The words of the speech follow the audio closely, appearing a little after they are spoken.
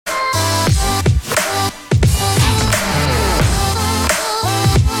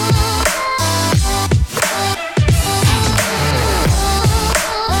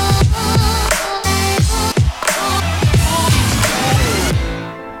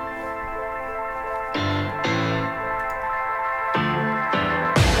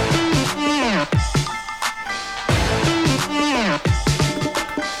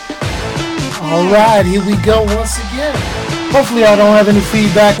Alright, here we go once again. Hopefully I don't have any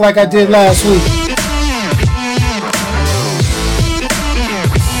feedback like I did last week.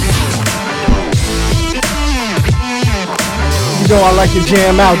 You know I like to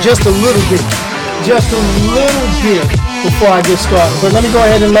jam out just a little bit. Just a little bit before I get started. But let me go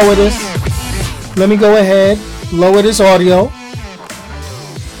ahead and lower this. Let me go ahead, lower this audio.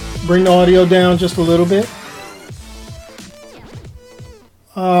 Bring the audio down just a little bit.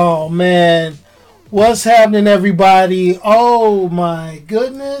 Oh man, what's happening, everybody? Oh my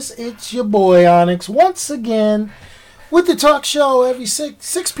goodness, it's your boy Onyx once again with the talk show every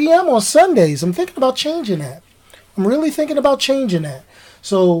 6 p.m. on Sundays. I'm thinking about changing that. I'm really thinking about changing that.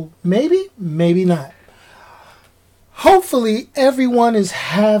 So maybe not. Hopefully everyone is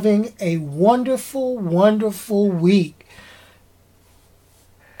having a wonderful, wonderful week.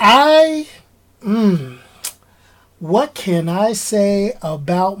 What can I say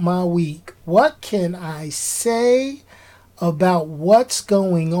about my week? What can I say about what's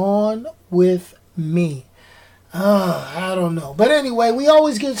going on with me? I don't know. But anyway, we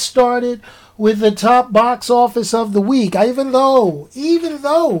always get started with the top box office of the week. Even though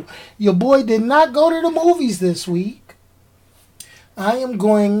your boy did not go to the movies this week, I am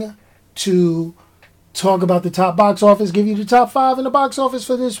going to talk about the top box office, give you the top 5 in the box office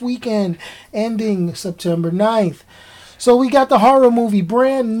for this weekend, ending September 9th. So we got the horror movie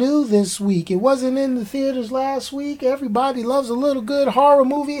Brand New this week. It wasn't in the theaters last week. Everybody loves a little good horror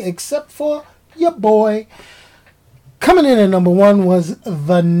movie except for your boy. Coming in at number 1 was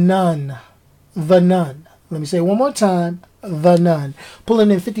The Nun. The Nun. Let me say it one more time. The Nun. Pulling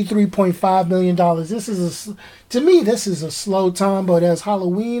in $53.5 million. To me, this is a slow time, but as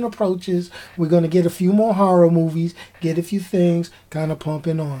Halloween approaches, we're going to get a few more horror movies, get a few things kind of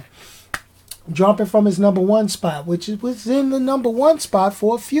pumping on. Dropping from his number 1 spot, which was in the number 1 spot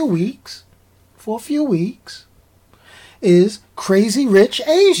for a few weeks, is Crazy Rich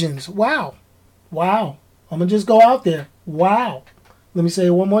Asians. Wow. I'm going to just go out there. Wow. Let me say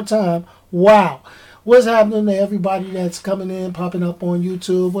it one more time. Wow. What's happening to everybody that's coming in, popping up on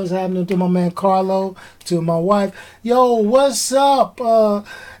YouTube? What's happening to my man Carlo, to my wife? Yo, what's up?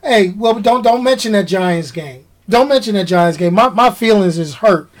 Hey, well, don't mention that Giants game. Don't mention that Giants game. My feelings is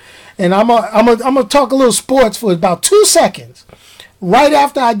hurt. And I'm gonna talk a little sports for about 2 seconds, right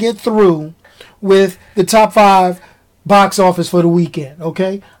after I get through with the top 5 box office for the weekend.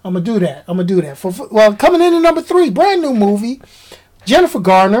 Okay, I'm gonna do that. Well, coming in at number 3, brand new movie, Jennifer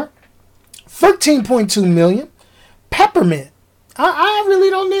Garner, $13.2 million. Peppermint. I really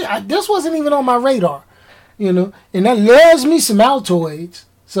don't need. This wasn't even on my radar, and that loves me some Altoids.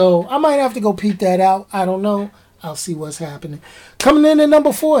 So I might have to go peep that out. I don't know. I'll see what's happening. Coming in at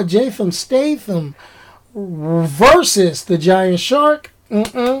number 4, Jason Statham versus the Giant Shark.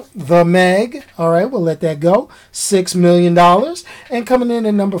 The Meg. All right, we'll let that go. $6 million. And coming in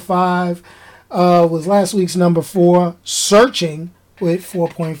at number 5 was last week's number 4, Searching, with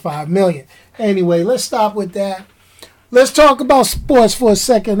 $4.5 million. Anyway, let's stop with that. Let's talk about sports for a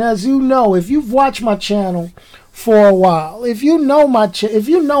second. As you know, if you've watched my channel for a while, if you know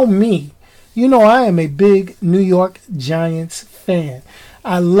me, you know I am a big New York Giants fan.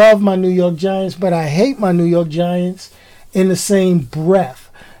 I love my New York Giants, but I hate my New York Giants in the same breath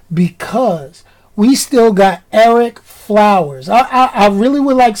because we still got Ereck Flowers. I really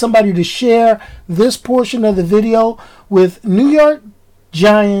would like somebody to share this portion of the video with New York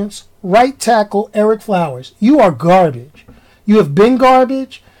Giants right tackle Ereck Flowers. You are garbage. You have been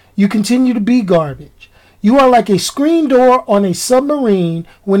garbage. You continue to be garbage. You are like a screen door on a submarine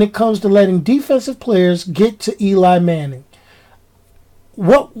when it comes to letting defensive players get to Eli Manning.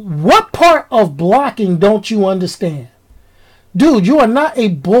 What part of blocking don't you understand? Dude, you are not a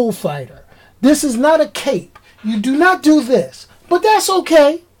bullfighter. This is not a cape. You do not do this. But that's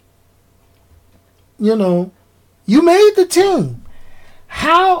okay. You made the team.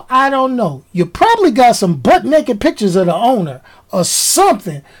 How? I don't know. You probably got some butt-naked pictures of the owner or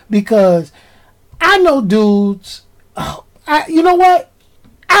something because I know dudes. You know what?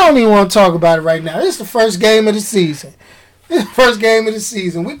 I don't even want to talk about it right now. It's the first game of the season. We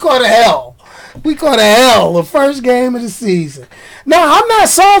caught a hell. The first game of the season. Now, I'm not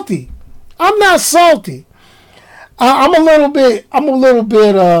salty. I'm a little bit,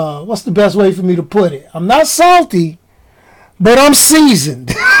 what's the best way for me to put it? I'm not salty, but I'm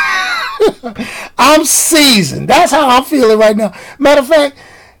seasoned. I'm seasoned. That's how I'm feeling right now. Matter of fact,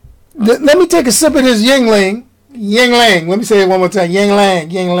 let me take a sip of this Yingling. Let me say it one more time.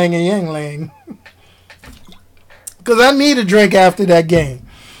 Yingling. Because I need a drink after that game.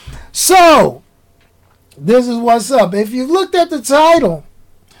 So, this is what's up. If you looked at the title,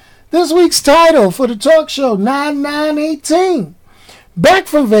 This week's title for the talk show, 9918. Back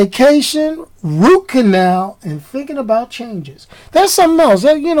from vacation, root canal, and thinking about changes. That's something else.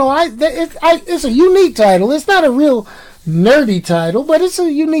 It's a unique title. It's not a real nerdy title, but it's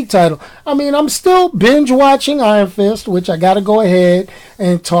a unique title. I mean, I'm still binge watching Iron Fist, which I got to go ahead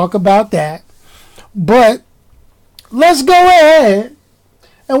and talk about that. But let's go ahead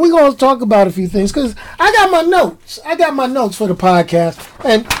and we're going to talk about a few things because I got my notes. I got my notes for the podcast,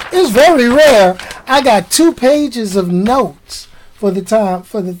 and it's very rare. I got 2 pages of notes for the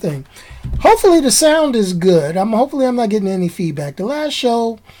thing. Hopefully the sound is good. Hopefully I'm not getting any feedback. The last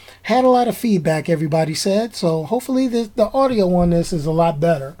show had a lot of feedback, everybody said, so hopefully the audio on this is a lot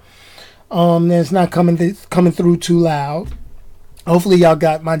better. It's not coming through too loud. Hopefully y'all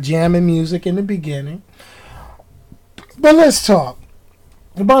got my jamming music in the beginning. But let's talk.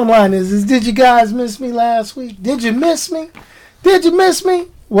 The bottom line is did you guys miss me last week? Did you miss me? Did you miss me?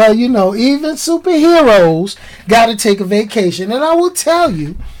 Well, even superheroes got to take a vacation. And I will tell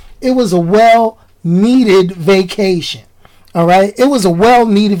you, it was a well-needed vacation. All right? It was a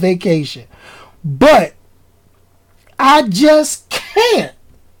well-needed vacation. But I just can't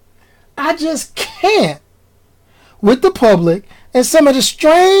with the public and some of the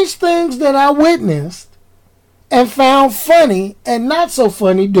strange things that I witnessed and found funny and not so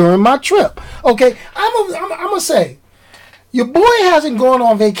funny during my trip. Okay, I'm gonna say, your boy hasn't gone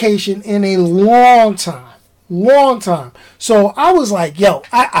on vacation in a long time. So I was like, yo,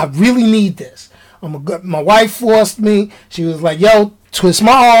 I really need this. My wife forced me. She was like, yo, twist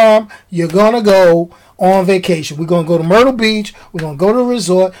my arm. You're gonna go on vacation. We're going to go to Myrtle Beach. We're going to go to a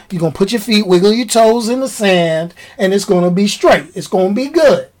resort. You're going to put your feet, wiggle your toes in the sand, and it's going to be straight. It's going to be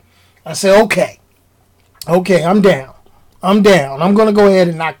good. I said, okay, I'm down. I'm going to go ahead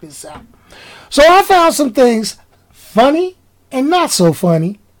and knock this out. So I found some things funny and not so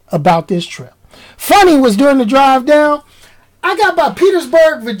funny about this trip. Funny was during the drive down, I got by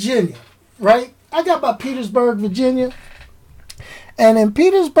Petersburg, Virginia, right? And in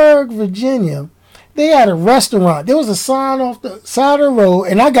Petersburg, Virginia, they had a restaurant. There was a sign off the side of the road,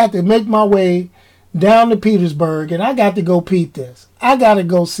 and I got to make my way down to Petersburg, and I got to go peep this. I got to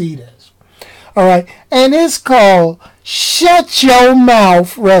go see this. All right. And it's called Shut Your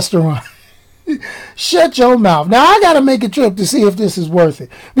Mouth Restaurant. Shut your mouth. Now, I got to make a trip to see if this is worth it,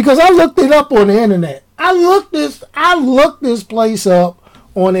 because I looked it up on the internet. I looked this place up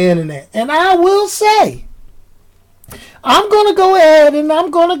on the internet, and I will say, I'm going to go ahead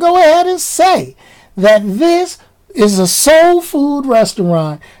and say that this is a soul food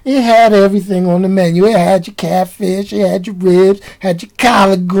restaurant. It had everything on the menu. It had your catfish, it had your ribs, had your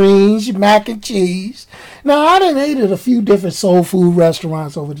collard greens, your mac and cheese. Now, I done ate at a few different soul food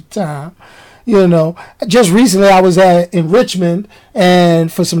restaurants over the time. Just recently I was in Richmond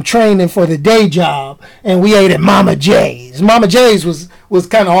and for some training for the day job, and we ate at Mama J's. Mama J's was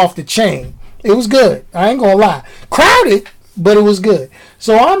kind of off the chain. It was good. I ain't gonna lie. Crowded, but it was good.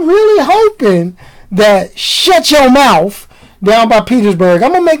 So I'm really hoping that Shut Your Mouth down by Petersburg.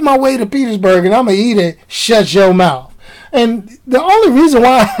 I'm gonna make my way to Petersburg and I'm gonna eat it. Shut Your Mouth. And the only reason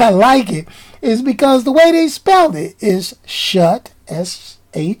why I like it is because the way they spelled it is shut,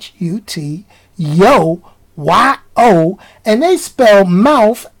 S-H-U-T, yo, Y-O, and they spell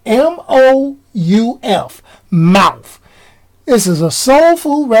mouth, M-O-U-F, mouth. This is a soul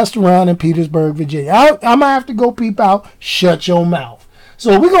food restaurant in Petersburg, Virginia. I'm going to have to go peep out Shut Your Mouth.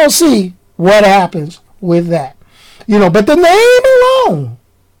 So we're going to see what happens with that. But the name alone,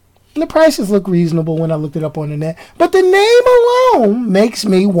 the prices look reasonable when I looked it up on the net, but the name alone makes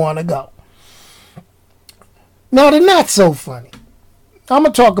me want to go. Now, they're not so funny. I'm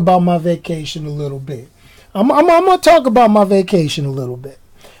going to talk about my vacation a little bit. I'm going to talk about my vacation a little bit.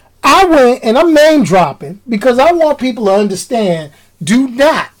 I went, and I'm name dropping because I want people to understand, do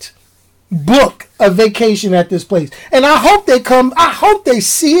not book a vacation at this place. And I hope they come, I hope they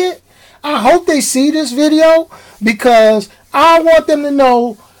see it. I hope they see this video because I want them to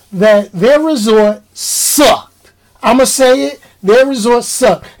know that their resort sucked. I'm going to say it, their resort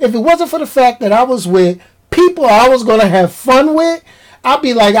sucked. If it wasn't for the fact that I was with people I was going to have fun with, I'd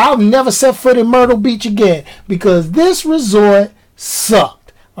be like, I'll never set foot in Myrtle Beach again because this resort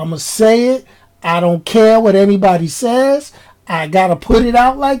sucked. I'm going to say it. I don't care what anybody says. I got to put it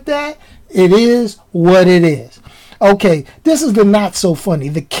out like that. It is what it is. Okay, this is the not so funny.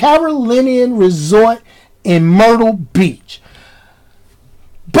 The Carolinian Resort in Myrtle Beach.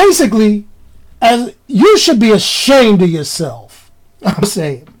 Basically, as you should be ashamed of yourself. I'm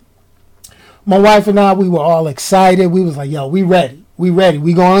saying. My wife and I, we were all excited. We was like, yo, we ready. We ready.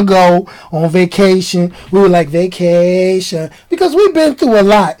 We gonna go on vacation. We were like, vacation, because we've been through a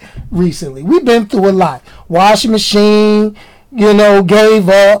lot recently. We've been through a lot. Washing machine, gave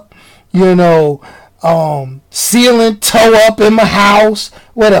up. Ceiling toe up in my house.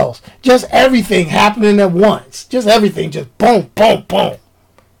 What else? Just everything happening at once. Just everything. Just boom, boom, boom.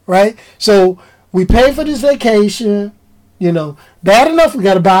 Right? So we pay for this vacation. Bad enough we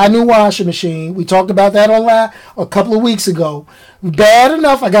got to buy a new washing machine. We talked about that online a couple of weeks ago. Bad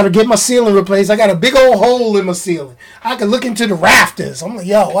enough I got to get my ceiling replaced. I got a big old hole in my ceiling. I can look into the rafters. I'm like,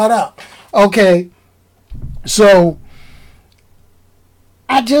 yo, what up? Okay. So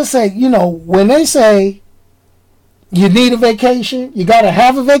I just say, when they say you need a vacation, you got to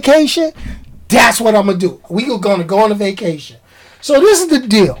have a vacation, that's what I'm going to do. We are going to go on a vacation. So this is the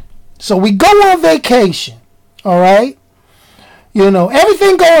deal. So we go on vacation, all right?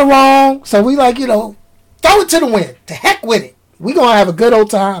 Everything going wrong. So we like, throw it to the wind. To heck with it. We going to have a good old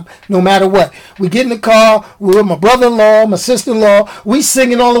time no matter what. We get in the car. We're with my brother-in-law, my sister-in-law. We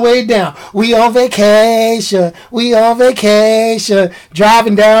singing all the way down. We on vacation. We on vacation.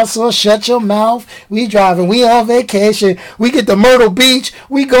 Driving down, so shut your mouth. We driving. We on vacation. We get to Myrtle Beach.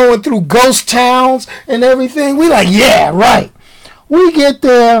 We going through ghost towns and everything. We like, yeah, right. We get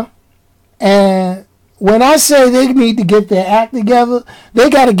there, and when I say they need to get their act together, they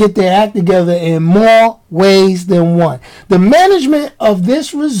got to get their act together in more ways than one. The management of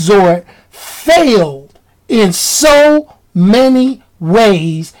this resort failed in so many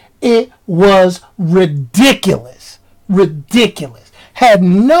ways. It was ridiculous. Ridiculous.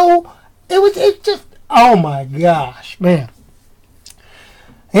 It just, oh my gosh, man.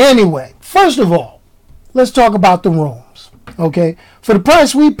 Anyway, first of all, let's talk about the rooms. Okay? For the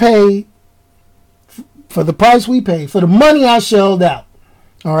price we paid, for the money I shelled out,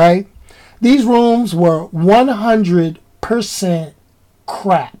 all right, these rooms were 100%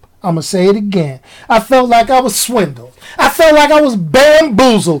 crap. I'm going to say it again. I felt like I was swindled. I felt like I was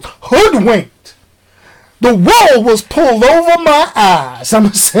bamboozled, hoodwinked. The wool was pulled over my eyes. I'm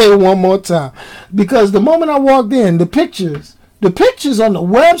going to say it one more time. Because the moment I walked in, the pictures on the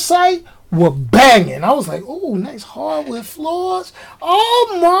website were banging. I was like, oh, nice hardwood floors.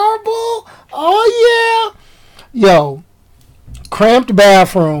 Oh, marble. Oh, yeah. Yo, cramped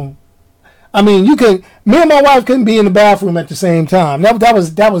bathroom. I mean, me and my wife couldn't be in the bathroom at the same time.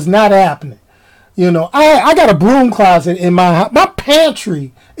 That was not happening. I got a broom closet in my house. My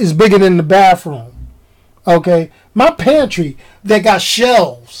pantry is bigger than the bathroom. Okay? My pantry, that got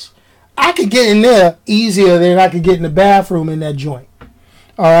shelves. I could get in there easier than I could get in the bathroom in that joint.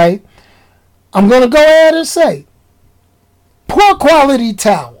 All right? I'm going to go ahead and say, poor quality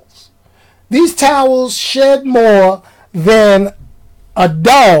towels. These towels shed more than a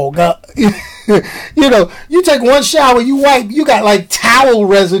dog. You take one shower, you wipe, you got like towel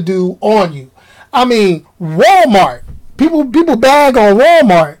residue on you. I mean, Walmart. People bag on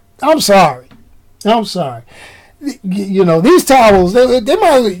Walmart. I'm sorry. These towels, they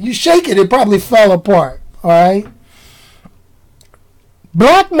might, you shake it probably fell apart. All right?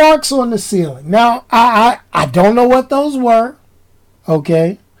 Black marks on the ceiling. Now, I don't know what those were.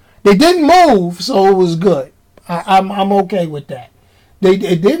 Okay? They didn't move, so it was good. I'm okay with that.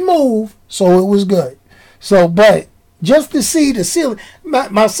 It didn't move, so it was good. So, but just to see the ceiling.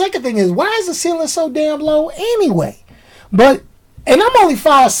 My second thing is, why is the ceiling so damn low anyway? And I'm only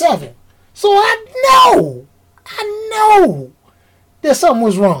 5'7", so I know that something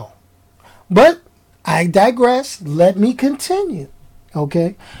was wrong. But I digress. Let me continue.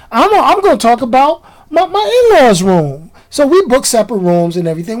 Okay, I'm going to talk about my in-laws' room. So we booked separate rooms and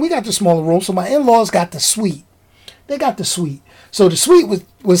everything. We got the smaller room. So my in-laws got the suite. They got the suite. So the suite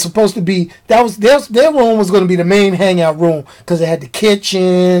was supposed to be, that was their room was going to be the main hangout room because it had the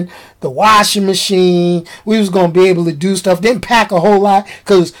kitchen, the washing machine. We was going to be able to do stuff. Didn't pack a whole lot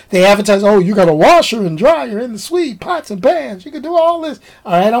because they advertised, oh, you got a washer and dryer in the suite, pots and pans. You can do all this.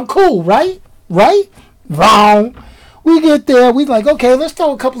 All right, I'm cool, right? Wrong. We get there, we like, okay, let's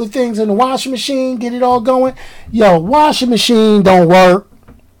throw a couple of things in the washing machine, get it all going. Yo, washing machine don't work.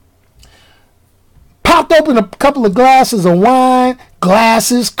 Popped open a couple of glasses of wine,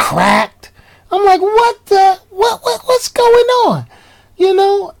 glasses cracked. I'm like, what's going on?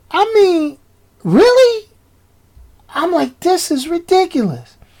 I mean, really? I'm like, this is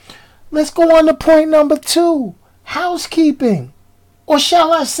ridiculous. Let's go on to point number 2, housekeeping. Or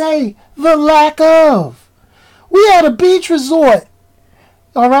shall I say, the lack of. We had a beach resort,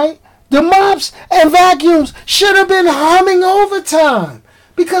 all right? The mops and vacuums should have been humming overtime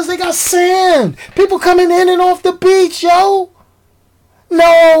because they got sand. People coming in and off the beach, yo.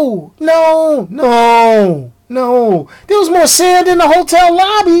 No. No. There was more sand in the hotel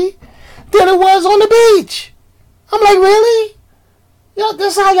lobby than it was on the beach. I'm like, really? Y'all,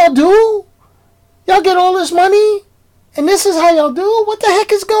 this is how y'all do? Y'all get all this money? And this is how y'all do? What the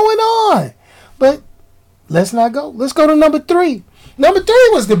heck is going on? But let's not go. Let's go to number 3. Number 3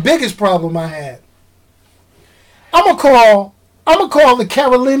 was the biggest problem I had. I'm gonna call the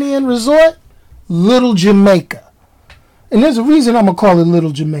Carolinian Resort Little Jamaica. And there's a reason I'm gonna call it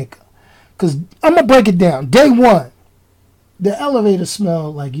Little Jamaica. Because I'm gonna break it down. Day 1, the elevator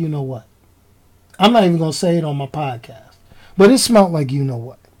smelled like you know what. I'm not even gonna say it on my podcast. But it smelled like you know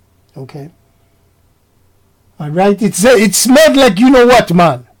what. Okay? Alright? It smelled like you know what,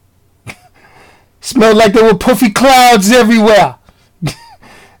 man. Smelled like there were puffy clouds everywhere.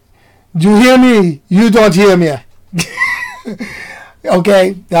 You hear me? You don't hear me.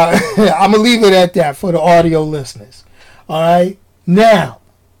 Okay? I'm going to leave it at that for the audio listeners. Alright? Now,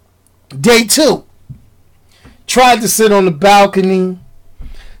 day 2. Tried to sit on the balcony,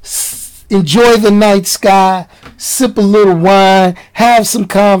 enjoy the night sky, sip a little wine, have some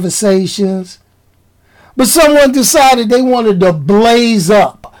conversations. But someone decided they wanted to blaze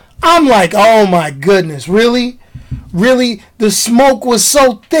up. I'm like, oh my goodness, really? Really? The smoke was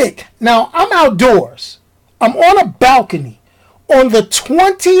so thick. Now, I'm outdoors. I'm on a balcony on the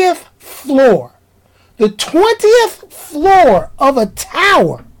 20th floor. The 20th floor of a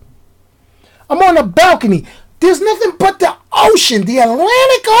tower. I'm on a balcony. There's nothing but the ocean. The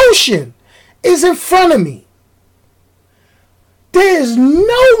Atlantic Ocean is in front of me. There is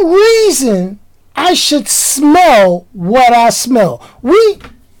no reason I should smell what I smell. We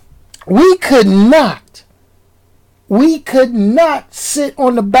could not sit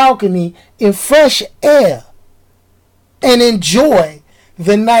on the balcony in fresh air and enjoy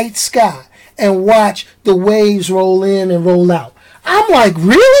the night sky and watch the waves roll in and roll out. I'm like,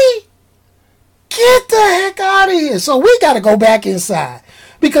 really? Get the heck out of here. So we got to go back inside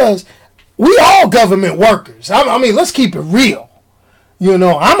because we all government workers. I mean, let's keep it real. You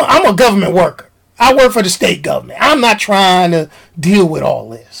know, I'm a government worker. I work for the state government. I'm not trying to deal with all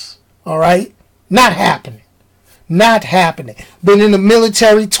this. All right? Not happening. Not happening. Been in the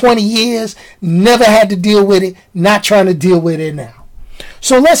military 20 years. Never had to deal with it. Not trying to deal with it now.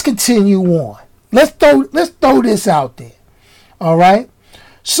 So let's continue on. Let's throw this out there. All right?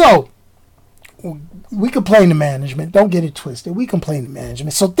 So we complain to management. Don't get it twisted. We complain to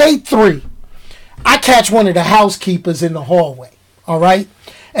management. So day 3, I catch one of the housekeepers in the hallway. All right?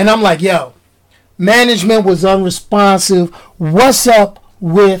 And I'm like, yo, management was unresponsive. What's up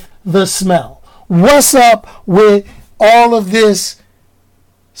with the smell? What's up with all of this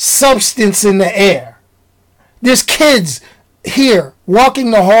substance in the air? There's kids here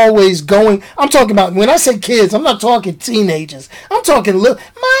walking the hallways going. I'm talking about, when I say kids, I'm not talking teenagers. I'm talking little,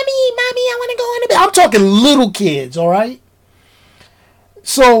 mommy, I want to go in the bed. I'm talking little kids, all right?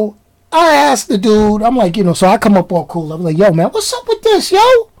 So I asked the dude, I'm like, so I come up all cool. I'm like, yo, man, what's up with this, yo?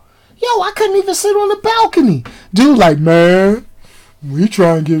 I couldn't even sit on the balcony. Dude, like, man, we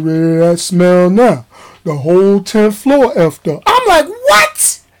try and get rid of that smell now. The whole 10th floor effed up. I'm like,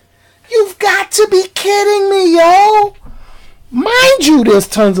 what? You've got to be kidding me, yo. Mind you, there's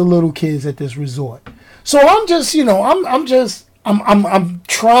tons of little kids at this resort. So I'm just, I'm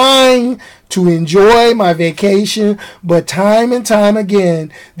trying to enjoy my vacation, but time and time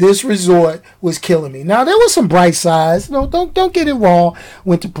again, this resort was killing me. Now there was some bright sides. No, don't get it wrong.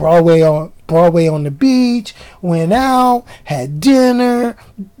 Went to Broadway on the beach. Went out, had dinner.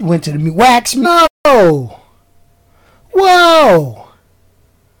 Went to the wax. No, whoa.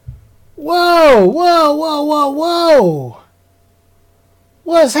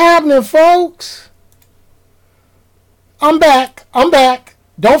 What's happening, folks? I'm back.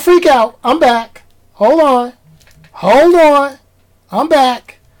 Don't freak out. I'm back. Hold on. I'm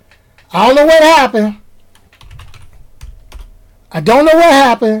back. I don't know what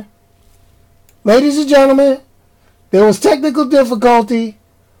happened. Ladies and gentlemen, there was technical difficulty.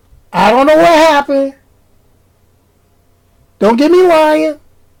 I don't know what happened. Don't get me lying.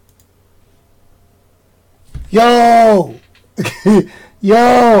 Yo,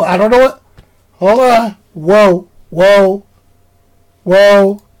 I don't know what. Hold on. Whoa.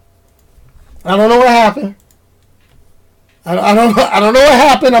 I don't know what happened. I don't know what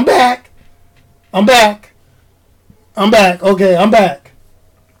happened. I'm back.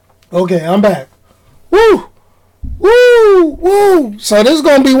 Okay, I'm back. Woo. So this is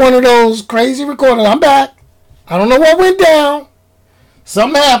going to be one of those crazy recordings. I'm back. I don't know what went down.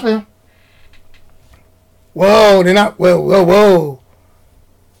 Something happened. Whoa, they're not. Whoa.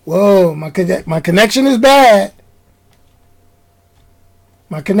 My connection is bad.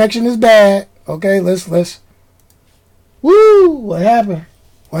 Okay, let's Woo! What happened?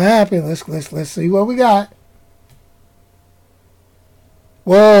 What happened? Let's see what we got.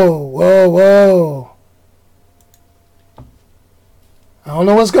 Whoa, whoa, whoa. I don't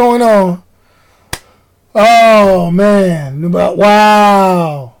know what's going on. Oh man.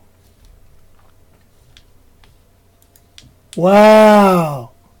 Wow.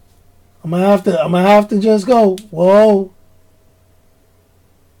 Wow. I'm gonna have to just go. Whoa.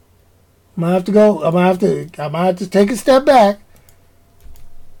 I'm gonna have to take a step back.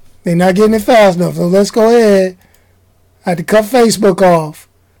 They're not getting it fast enough, so let's go ahead. I had to cut Facebook off.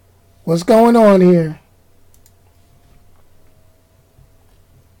 What's going on here?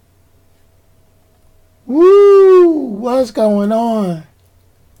 Woo! What's going on?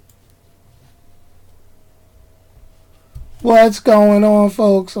 What's going on,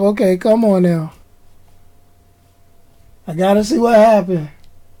 folks? Okay, come on now. I gotta see what happened.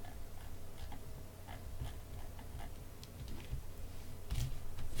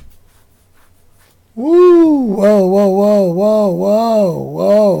 Woo! Whoa, whoa, whoa, whoa, whoa,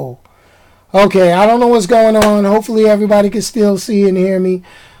 whoa. Okay, I don't know what's going on. Hopefully everybody can still see and hear me.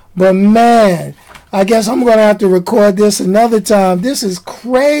 But man, I guess I'm going to have to record this another time. This is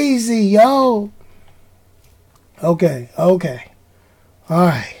crazy, yo. Okay. All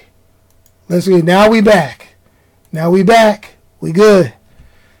right. Let's see. Now we back. We good.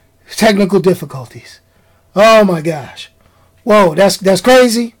 Technical difficulties. Oh my gosh. Whoa, that's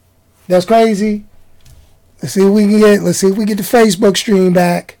crazy. That's crazy. Let's see if we get the Facebook stream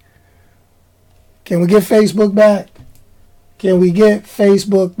back. Can we get Facebook back?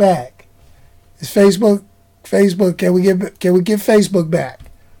 Is Facebook, can we get Facebook back?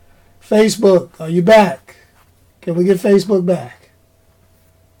 Facebook, are you back? Can we get Facebook back?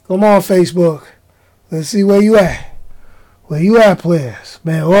 Come on, Facebook. Let's see where you at. Where you at, players?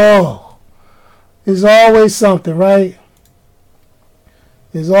 Man, oh. There's always something, right?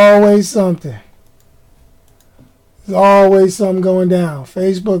 There's always something. There's always something going down.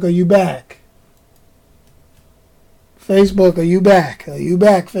 Facebook, are you back? Facebook, are you back? Are you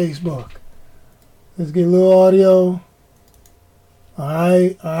back, Facebook? Let's get a little audio.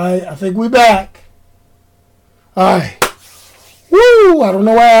 Alright. I think we're back. Alright. Woo! I don't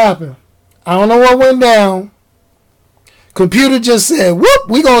know what happened. I don't know what went down. Computer just said, whoop,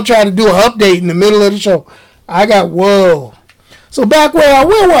 we're going to try to do an update in the middle of the show. I got, whoa. So back where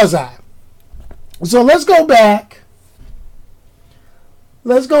was I? So let's go back.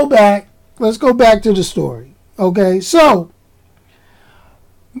 Let's go back to the story. Okay, so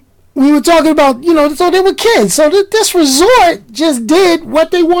we were talking about, so they were kids. So this resort just did what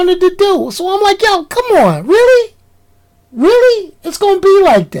they wanted to do. So I'm like, yo, come on, really? Really? It's going to be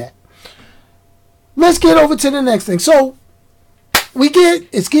like that. Let's get over to the next thing. So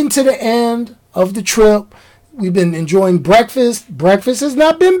it's getting to the end of the trip. We've been enjoying breakfast. Breakfast has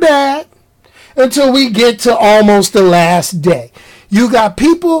not been bad until we get to almost the last day. You got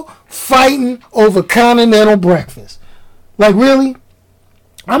people fighting over continental breakfast. Like, really?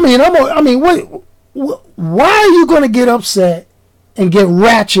 I mean, why are you going to get upset and get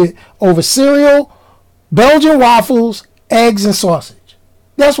ratchet over cereal, Belgian waffles, eggs, and sausage?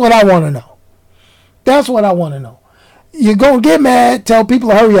 That's what I want to know. You're going to get mad, tell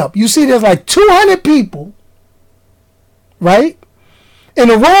people to hurry up. You see there's like 200 people, right? In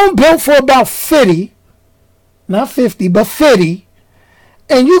a room built for about 50, not 50, but 50.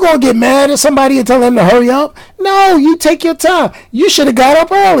 And you're going to get mad at somebody and tell them to hurry up? No, you take your time. You should have got up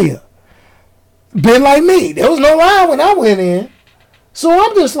earlier. Been like me. There was no line when I went in. So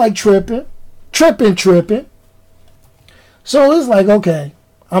I'm just like tripping. So it's like, okay,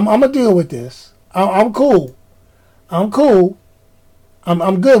 I'm going to deal with this. I'm cool. I'm good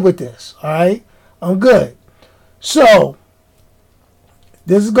with this. All right? I'm good. So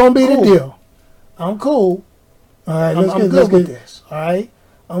this is going to be the deal. I'm cool. All right, let's get this. All right?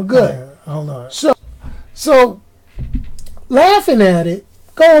 I'm good. Right, hold on. So laughing at it,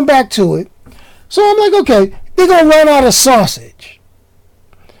 going back to it. So I'm like, okay, they're going to run out of sausage.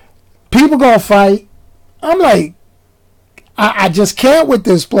 People going to fight. I'm like, I just can't with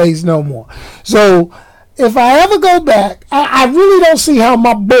this place no more. So if I ever go back, I really don't see how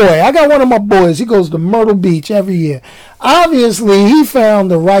my boy, I got one of my boys, he goes to Myrtle Beach every year. Obviously, he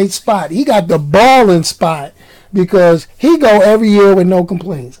found the right spot. He got the balling spot because he go every year with no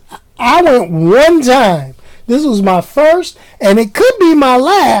complaints. I went one time. This was my first, and it could be my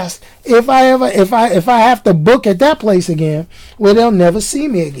last if I have to book at that place again, where they'll never see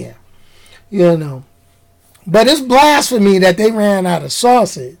me again. But it's blasphemy that they ran out of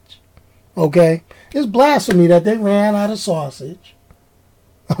sausage. Okay? It's blasphemy that they ran out of sausage.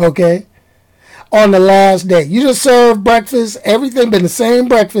 Okay? on the last day. You just serve breakfast, everything been the same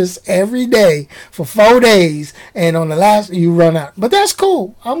breakfast every day for 4 days, and on the last you run out. But that's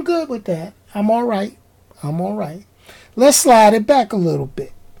cool. I'm good with that. I'm all right. Let's slide it back a little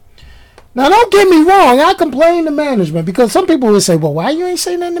bit. Now, don't get me wrong. I complain to management because some people will say, well, why you ain't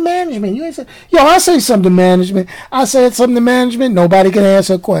saying nothing to management? You ain't say, yo, I say something to management. I said something to management. Nobody can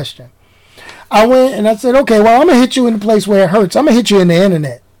answer a question. I went and I said, okay, well, I'm going to hit you in the place where it hurts. I'm going to hit you in the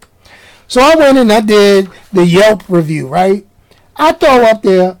internet. So I went and I did the Yelp review, right? I throw up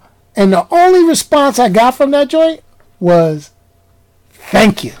there, and the only response I got from that joint was,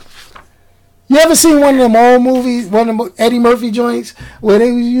 thank you. You ever seen one of them old movies, one of them Eddie Murphy joints, where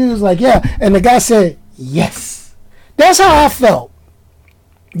they was like, yeah, and the guy said, yes. That's how I felt.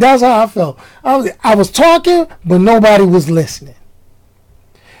 I was talking, but nobody was listening.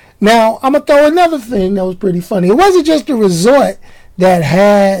 Now, I'm going to throw another thing that was pretty funny. It wasn't just the resort that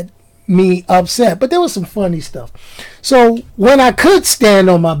had me upset, but there was some funny stuff. So when I could stand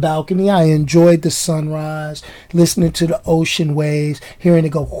on my balcony, I enjoyed the sunrise, listening to the ocean waves, hearing it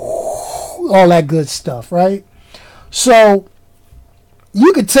go, all that good stuff, right? So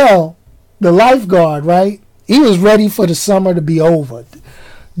you could tell the lifeguard, right? He was ready for the summer to be over.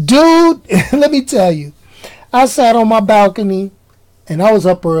 Dude, let me tell you, I sat on my balcony and I was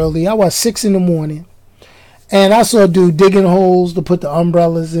up early. I was 6 in the morning. And I saw a dude digging holes to put the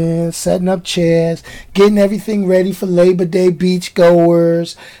umbrellas in, setting up chairs, getting everything ready for Labor Day beach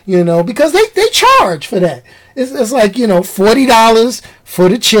goers, because they charge for that. It's like, $40 for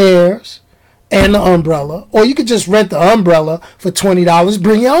the chairs and the umbrella. Or you could just rent the umbrella for $20,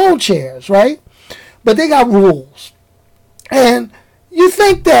 bring your own chairs, right? But they got rules. And you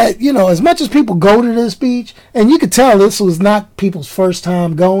think that, as much as people go to this beach, and you could tell this was not people's first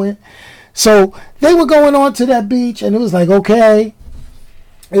time going. So they were going on to that beach, and it was like, okay,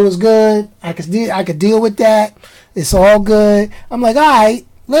 it was good. I could deal with that. It's all good. I'm like, all right,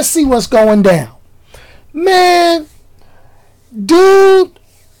 let's see what's going down. Man, dude,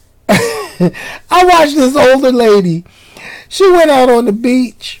 I watched this older lady. She went out on the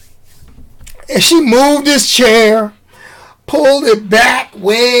beach, and she moved this chair, pulled it back,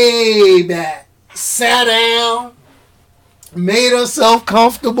 way back, sat down, made herself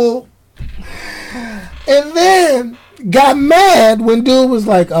comfortable, and then got mad when dude was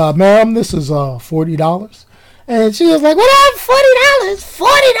like, ma'am, this is $40. And she was like, what up,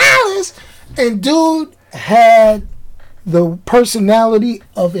 $40? And dude had the personality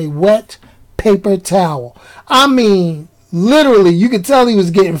of a wet paper towel. I mean, literally, you could tell he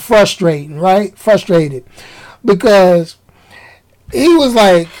was getting frustrated, right? Frustrated. Because he was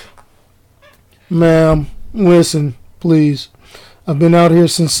like, ma'am, listen, please. I've been out here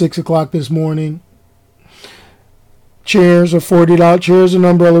since 6 o'clock this morning. Chairs are $40. Chairs and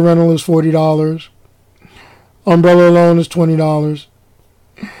umbrella rental is $40. Umbrella alone is $20.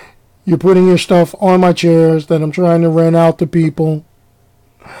 You're putting your stuff on my chairs that I'm trying to rent out to people.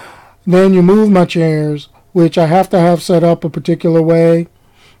 Then you move my chairs, which I have to have set up a particular way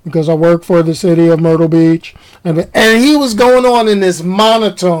because I work for the city of Myrtle Beach. And he was going on in this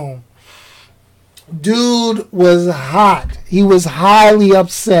monotone. Dude was hot. He was highly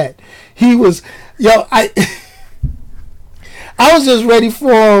upset. He was, I was just ready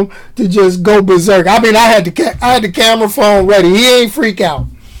for him to just go berserk. I mean, I had the camera phone ready. He ain't freak out.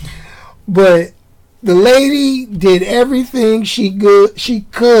 But the lady did everything she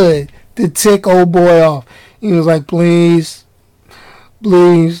could to tick old boy off. He was like, please.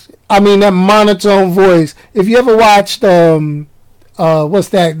 I mean, that monotone voice. If you ever watched, what's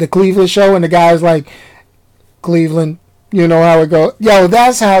that? The Cleveland Show, and the guy's like, Cleveland, you know how it goes. Yo,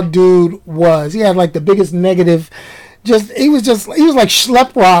 that's how dude was. He had like the biggest negative. He was like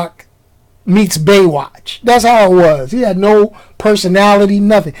Schlep Rock meets Baywatch. That's how it was. He had no personality,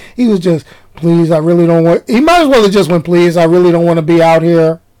 nothing. He was just, please, I really don't want. He might as well have just went, please, I really don't want to be out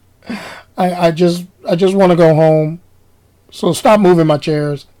here. I just want to go home. So stop moving my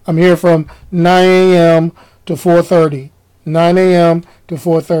chairs. I'm here from 9 a.m. to 4:30. 9 a.m. to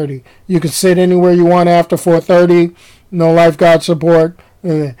 4:30. You can sit anywhere you want after 4:30. No lifeguard support.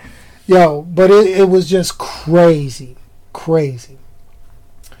 Yo, but it was just crazy.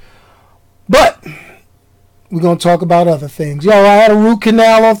 But we're going to talk about other things. Yo, I had a root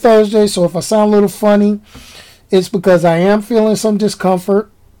canal on Thursday, so if I sound a little funny, it's because I am feeling some discomfort.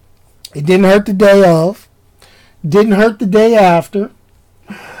 It didn't hurt the day of. Didn't hurt the day after.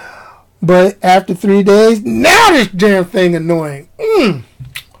 But after 3 days, now this damn thing annoying.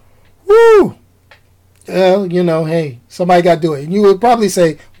 Woo! Well, hey, somebody got to do it. And you would probably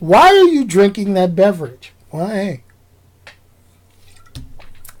say, why are you drinking that beverage? Well, hey,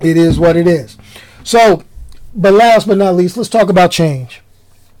 it is what it is. So, but last but not least, let's talk about change.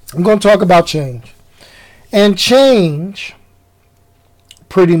 I'm going to talk about change. And change,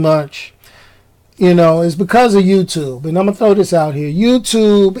 pretty much, is because of YouTube. And I'm going to throw this out here.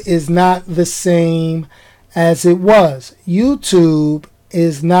 YouTube is not the same as it was. YouTube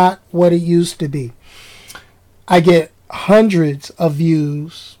is not what it used to be. I get hundreds of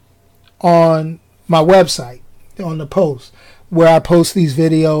views on my website, on the post, where I post these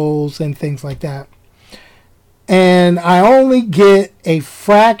videos and things like that. And I only get a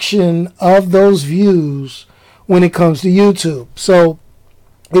fraction of those views when it comes to YouTube. So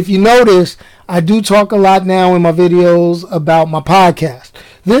if you notice, I do talk a lot now in my videos about my podcast.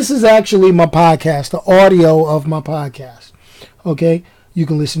 This is actually my podcast, the audio of my podcast. Okay? You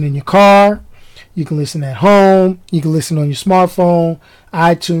can listen in your car. You can listen at home. You can listen on your smartphone,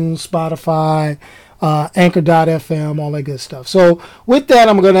 iTunes, Spotify, Anchor.fm, all that good stuff. So with that,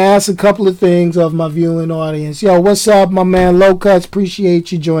 I'm going to ask a couple of things of my viewing audience. Yo, what's up, my man Low Cuts?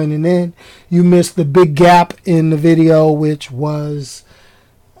 Appreciate you joining in. You missed the big gap in the video, which was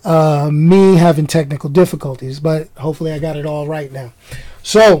me having technical difficulties, but hopefully I got it all right now.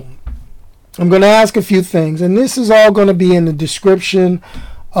 So I'm going to ask a few things, and this is all going to be in the description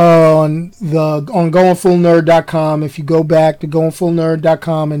on goingfullnerd.com. If you go back to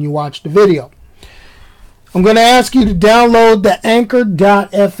goingfullnerd.com and you watch the video, I'm going to ask you to download the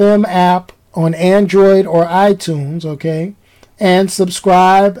Anchor.fm app on Android or iTunes, okay, and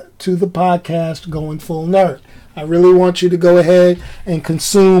subscribe to the podcast Going Full Nerd. I really want you to go ahead and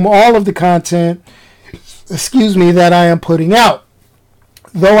consume all of the content, that I am putting out.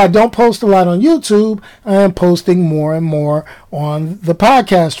 Though I don't post a lot on YouTube, I am posting more and more on the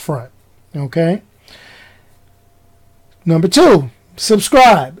podcast front, okay? Number 2.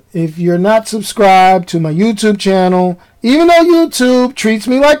 Subscribe. If you're not subscribed to my YouTube channel, even though YouTube treats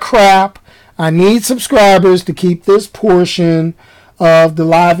me like crap, I need subscribers to keep this portion of the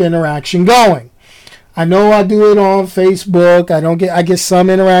live interaction going. I know I do it on Facebook. I get some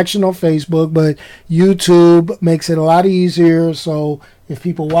interaction on Facebook, but YouTube makes it a lot easier. So if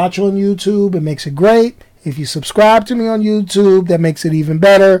people watch on YouTube, it makes it great. If you subscribe to me on YouTube, that makes it even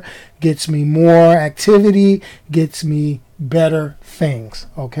better. Gets me more activity, gets me better things,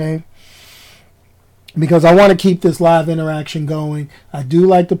 okay? Because I want to keep this live interaction going. I do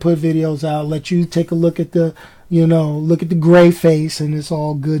like to put videos out, let you take a look at the, look at the gray face, and it's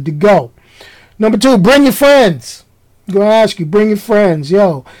all good to go. Number 2, bring your friends. I'm going to ask you, bring your friends.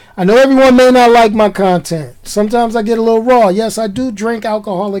 Yo, I know everyone may not like my content. Sometimes I get a little raw. Yes, I do drink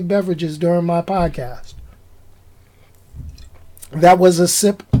alcoholic beverages during my podcast. That was a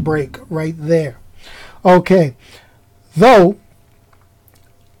sip break right there. Okay. Though,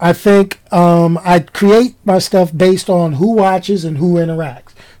 I think I create my stuff based on who watches and who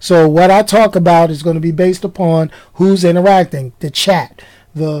interacts. So what I talk about is going to be based upon who's interacting, the chat,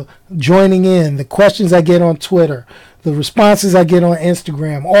 the joining in, the questions I get on Twitter, the responses I get on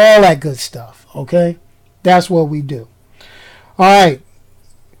Instagram, all that good stuff, okay? That's what we do. All right.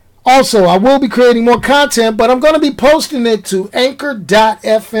 Also, I will be creating more content, but I'm going to be posting it to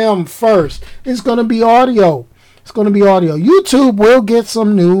Anchor.fm first. It's going to be audio. It's going to be audio. YouTube will get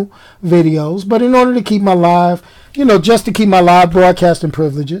some new videos, but in order to keep my live, just to keep my live broadcasting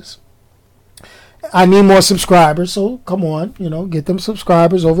privileges, I need more subscribers. So come on, get them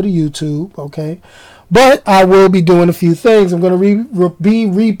subscribers over to YouTube, okay? But I will be doing a few things. I'm going to be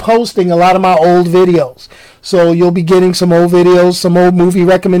reposting a lot of my old videos. So you'll be getting some old videos, some old movie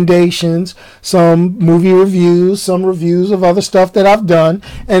recommendations, some movie reviews, some reviews of other stuff that I've done.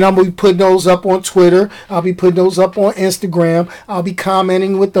 And I'll be putting those up on Twitter. I'll be putting those up on Instagram. I'll be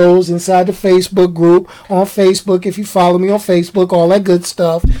commenting with those inside the Facebook group on Facebook. If you follow me on Facebook, all that good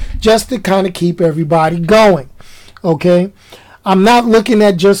stuff, just to kind of keep everybody going. Okay? I'm not looking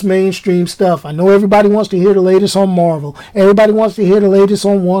at just mainstream stuff. I know everybody wants to hear the latest on Marvel. Everybody wants to hear the latest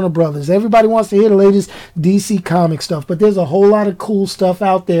on Warner Brothers. Everybody wants to hear the latest DC comic stuff. But there's a whole lot of cool stuff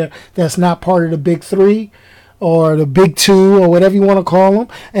out there that's not part of the big 3 or the big 2 or whatever you want to call them.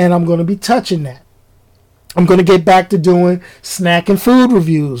 And I'm going to be touching that. I'm going to get back to doing snack and food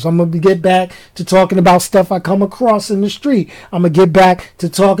reviews. I'm going to get back to talking about stuff I come across in the street. I'm going to get back to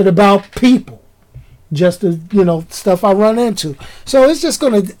talking about people. Just the, stuff I run into. So it's just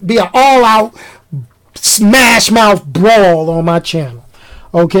going to be an all-out smash mouth brawl on my channel.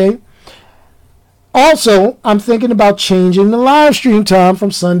 Okay? Also, I'm thinking about changing the live stream time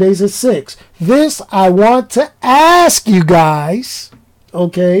from Sundays at 6. This I want to ask you guys.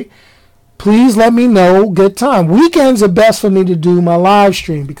 Okay? Please let me know good time. Weekends are best for me to do my live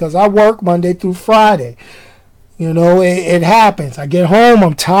stream because I work Monday through Friday. You know, it happens. I get home,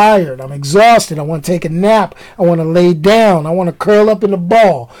 I'm tired, I'm exhausted, I want to take a nap, I want to lay down, I want to curl up in a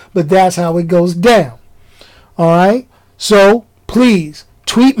ball, but that's how it goes down. All right? So, please,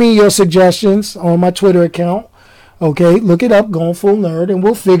 tweet me your suggestions on my Twitter account. Okay, look it up, Going Full Nerd, and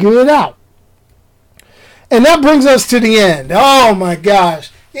we'll figure it out. And that brings us to the end. Oh my gosh.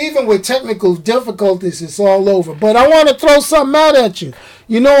 Even with technical difficulties, it's all over. But I want to throw something out at you.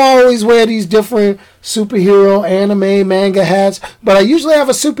 You know, I always wear these different superhero, anime, manga hats, but I usually have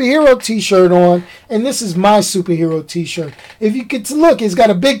a superhero t-shirt on, and this is my superhero t-shirt. If you could look, it's got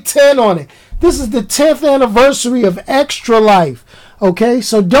a big 10 on it. This is the 10th anniversary of Extra Life. Okay,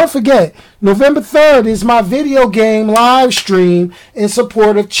 so don't forget, November 3rd is my video game live stream in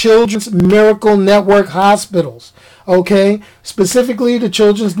support of Children's Miracle Network Hospitals. Okay, specifically the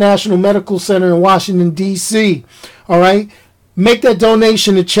Children's National Medical Center in Washington, D.C. All right, make that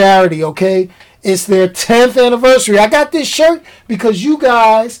donation to charity, okay? It's their 10th anniversary. I got this shirt because you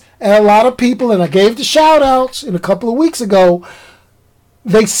guys and a lot of people, and I gave the shout outs in a couple of weeks ago,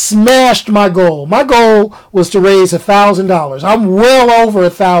 they smashed my goal. My goal was to raise $1,000. I'm well over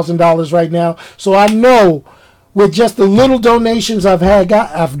 $1,000 right now. So I know with just the little donations I've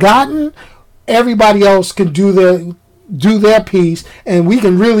gotten, everybody else can do their piece, and we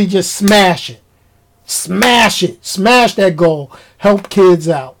can really just smash it. Smash it. Smash that goal. Help kids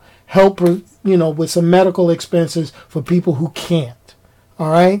out. Help, with some medical expenses for people who can't.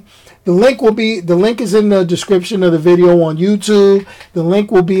 All right. The link is in the description of the video on YouTube. The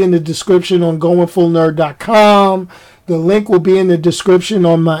link will be in the description on goingfullnerd.com. The link will be in the description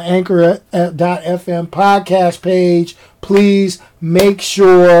on my Anchor.fm podcast page. Please make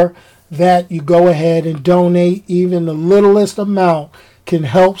sure that you go ahead and donate. Even the littlest amount can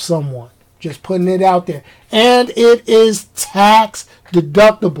help someone. Just putting it out there. And it is tax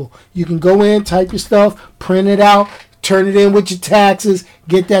deductible. You can go in, type your stuff, print it out, turn it in with your taxes,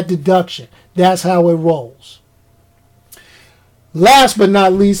 get that deduction. That's how it rolls. Last but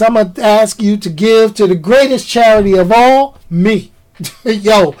not least, I'm going to ask you to give to the greatest charity of all, me.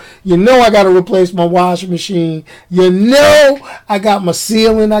 Yo, you know I got to replace my washing machine. You know I got my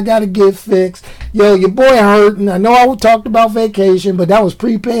ceiling I got to get fixed. Yo, your boy hurting. I know I talked about vacation, but that was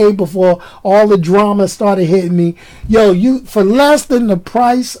prepaid before all the drama started hitting me. Yo, you for less than the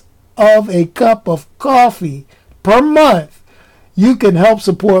price of a cup of coffee per month, you can help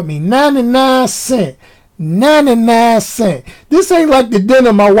support me. 99 cents. 99 cents. This ain't like the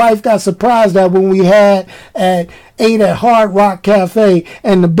dinner my wife got surprised at when we ate at Hard Rock Cafe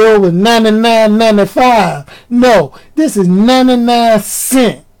and the bill was $99.95. No, this is 99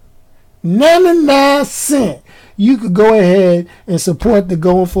 cents. 99 cents. You could go ahead and support the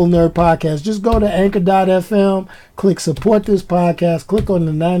Going Full Nerd podcast. Just go to anchor.fm, click support this podcast, click on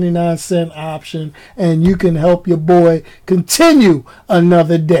the 99 cent option, and you can help your boy continue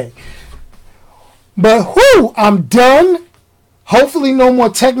another day. But I'm done. Hopefully no more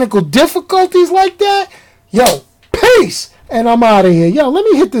technical difficulties like that. Yo, peace. And I'm out of here. Yo, let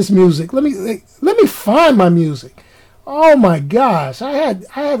me hit this music. Let me find my music. Oh my gosh. I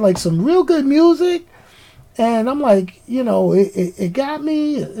had like some real good music. And I'm like, it got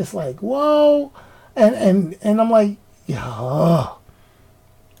me. It's like, whoa. And I'm like, yeah.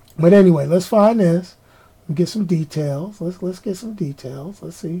 But anyway, let's find this. Get some details. Let's get some details.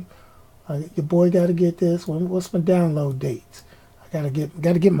 Let's see. Your boy got to get this. What's my download dates? I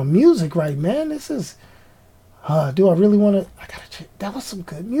gotta get my music right, man. This is. Do I really want to? I gotta check. That was some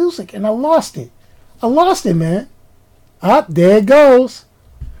good music, and I lost it. Man. Up there it goes.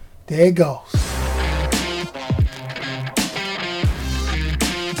 There it goes.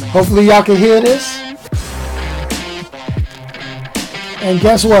 Hopefully y'all can hear this. And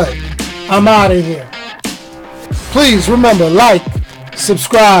guess what? I'm out of here. Please remember, like,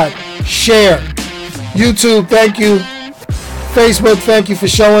 subscribe, share. YouTube, thank you. Facebook, thank you for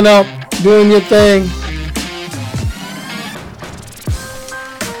showing up, doing your thing.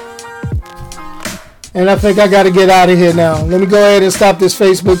 And I think I got to get out of here now. Let me go ahead and stop this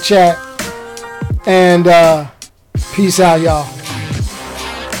Facebook chat. And peace out, y'all.